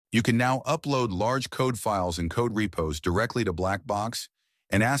You can now upload large code files and code repos directly to BLACKBOX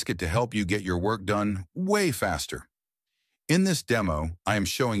and ask it to help you get your work done way faster. In this demo, I am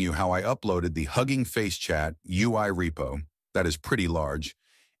showing you how I uploaded the Hugging Face Chat UI repo, that is pretty large,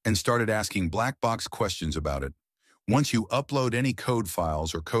 and started asking BLACKBOX questions about it. Once you upload any code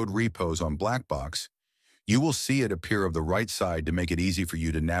files or code repos on BLACKBOX, you will see it appear on the right side to make it easy for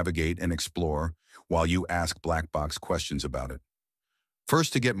you to navigate and explore while you ask BLACKBOX questions about it.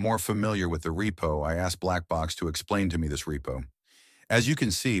 First, to get more familiar with the repo, I asked BLACKBOX to explain to me this repo. As you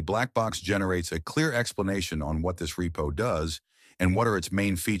can see, BLACKBOX generates a clear explanation on what this repo does and what are its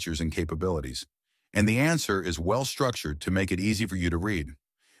main features and capabilities. And the answer is well structured to make it easy for you to read.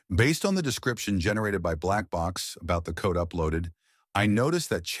 Based on the description generated by BLACKBOX about the code uploaded, I noticed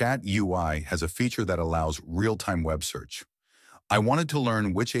that Chat UI has a feature that allows real-time web search. I wanted to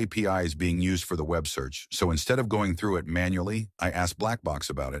learn which API is being used for the web search, so instead of going through it manually, I asked BLACKBOX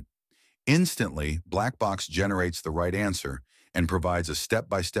about it. Instantly, BLACKBOX generates the right answer and provides a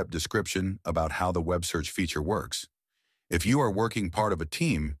step-by-step description about how the web search feature works. If you are working part of a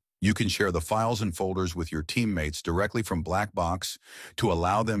team, you can share the files and folders with your teammates directly from BLACKBOX to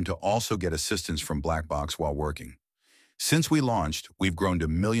allow them to also get assistance from BLACKBOX while working. Since we launched, we've grown to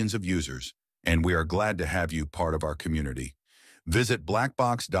millions of users, and we are glad to have you part of our community. Visit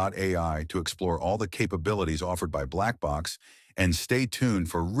blackbox.ai to explore all the capabilities offered by BLACKBOX and stay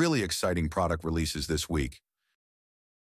tuned for really exciting product releases this week.